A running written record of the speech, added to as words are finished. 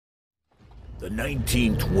The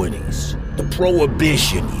 1920s, the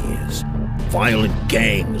Prohibition years. Violent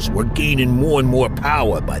gangs were gaining more and more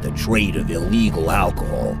power by the trade of illegal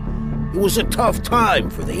alcohol. It was a tough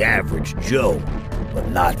time for the average Joe, but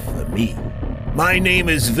not for me. My name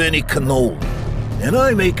is Vinnie Cannoli, and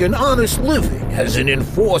I make an honest living as an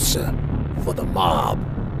enforcer for the mob.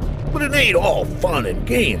 But it ain't all fun and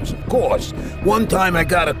games, of course. One time I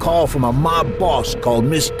got a call from a mob boss called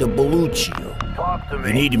Mr. Belluccio.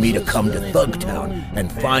 He needed me to come to Thugtown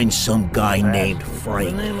and find some guy named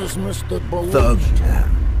Frank. My name is Mr. Belluccio.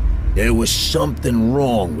 Thugtown. There was something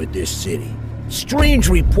wrong with this city. Strange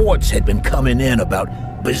reports had been coming in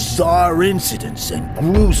about bizarre incidents and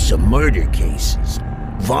gruesome murder cases.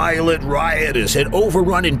 Violent rioters had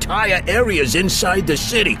overrun entire areas inside the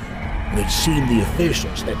city, and it seemed the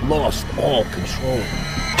officials had lost all control.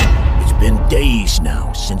 It's been days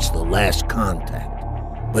now since the last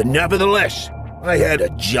contact, but nevertheless, I had a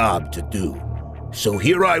job to do. So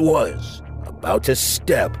here I was, about to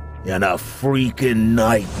step in a freaking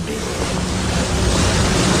nightmare.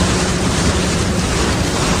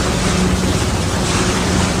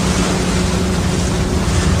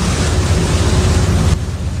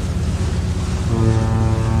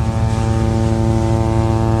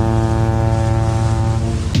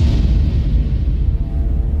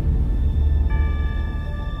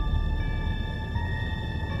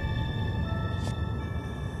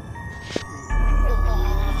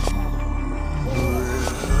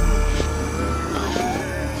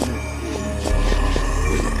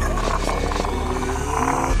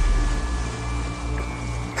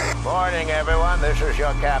 Morning, everyone. This is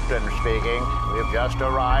your captain speaking. We've just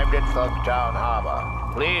arrived at Thugtown Harbor.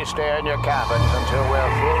 Please stay in your cabins until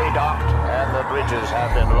we're fully docked and the bridges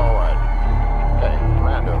have been lowered. Hey,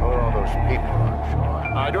 Commander, who are all those people on shore?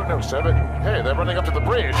 I don't know, sir, but hey, they're running up to the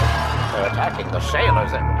bridge. They're attacking the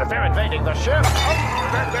sailors. They're invading the ship.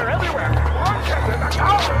 They're everywhere.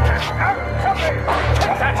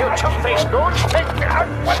 Take that, you chump-faced goon! Take that!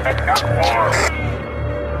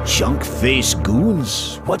 Junk-faced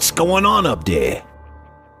goons? What's going on up there?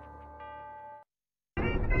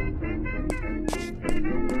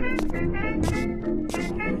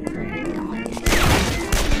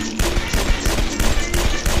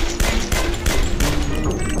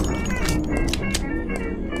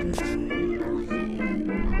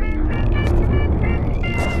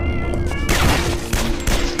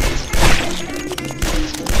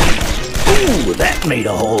 Ooh, that made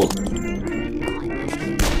a hole.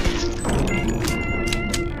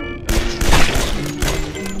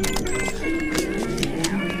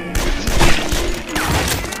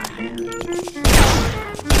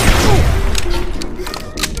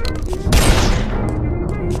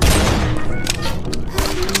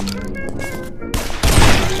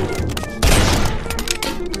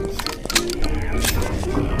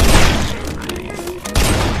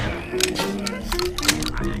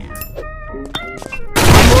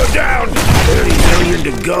 Down! 30 million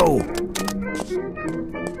to go.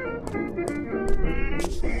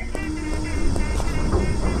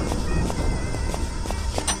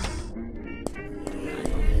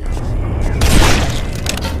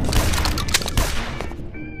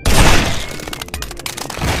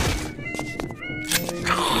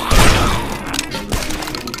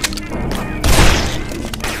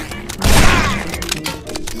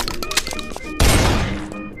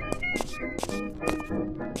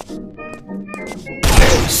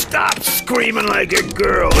 Stop screaming like a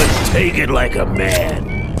girl and take it like a man.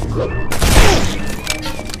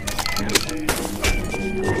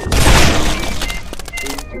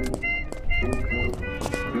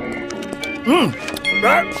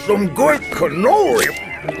 That's some good cannoli.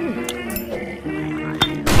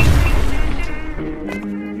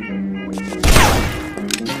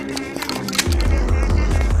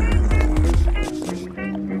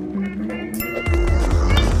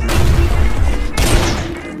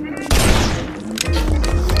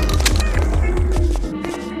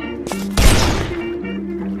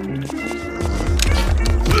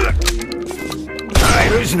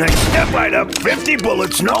 Who's next? Step right up. 50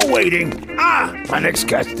 bullets, no waiting. Ah, my next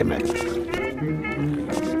customer.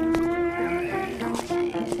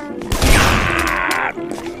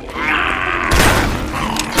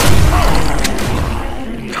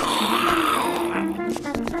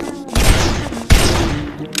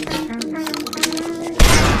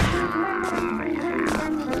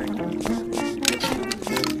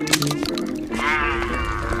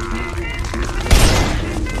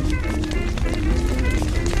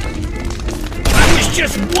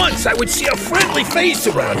 Just once I would see a friendly face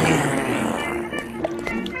around here.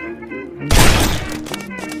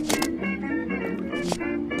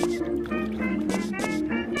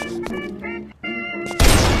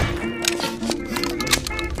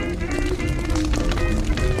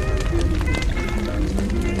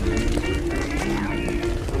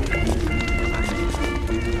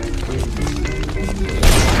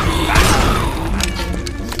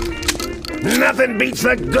 Nothing beats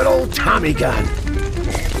the good old Tommy gun.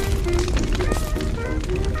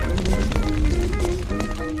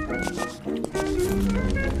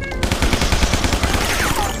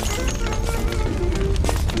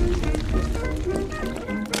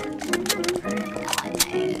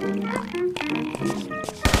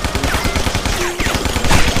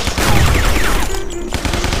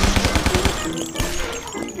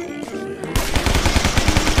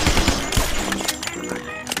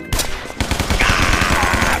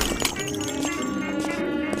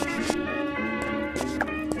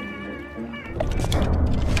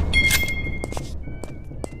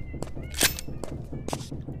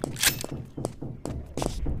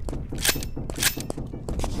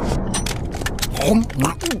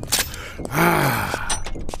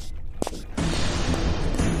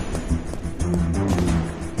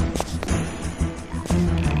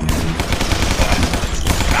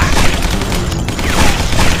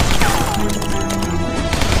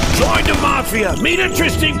 Join the Mafia, meet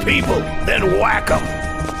interesting people, then whack them.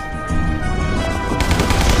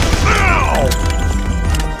 Ow!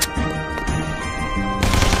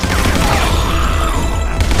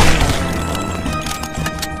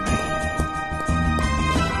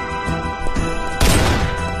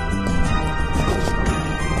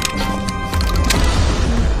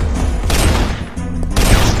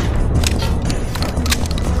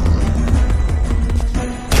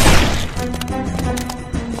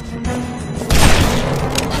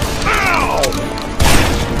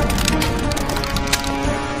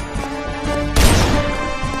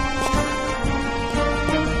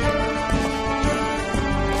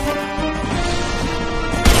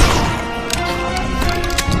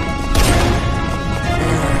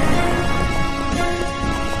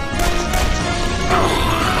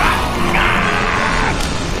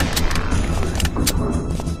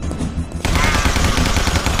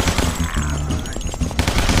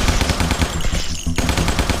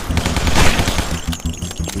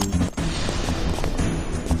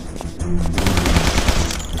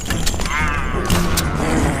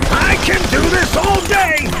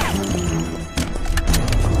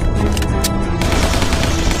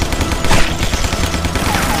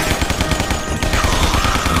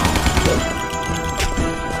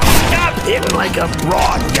 Hitting like a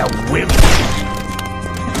broad, you wimp.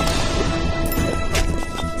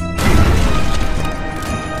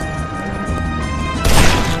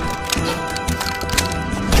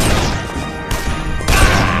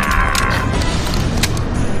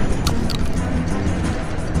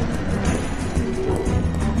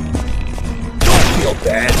 Don't feel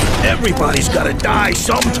bad. Everybody's gotta die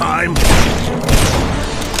sometime.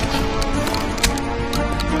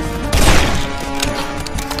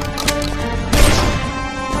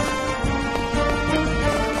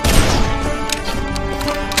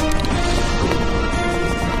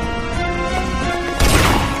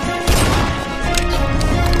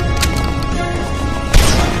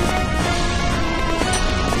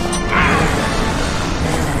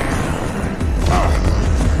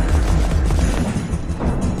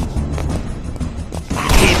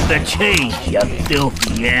 The change, you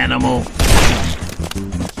filthy animal.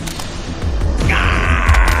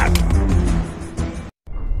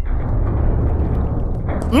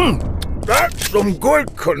 That's some good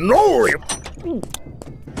cannoli.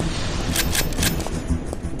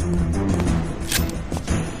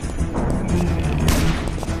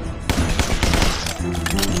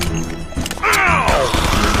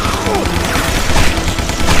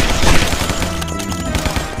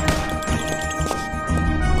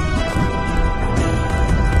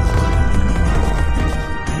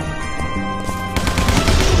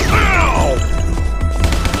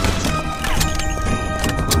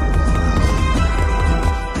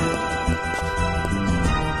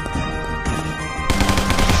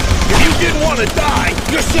 To die,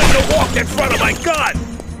 you shouldn't have walked in front of my gun!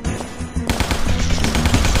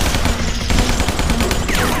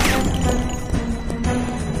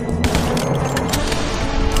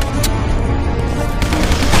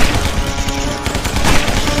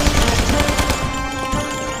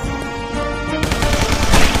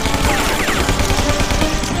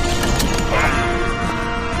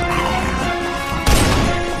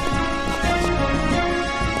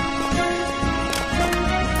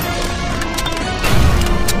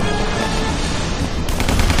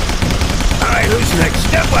 Who's next?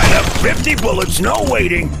 Step right up. 50 bullets, no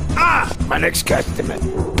waiting. Ah, my next customer.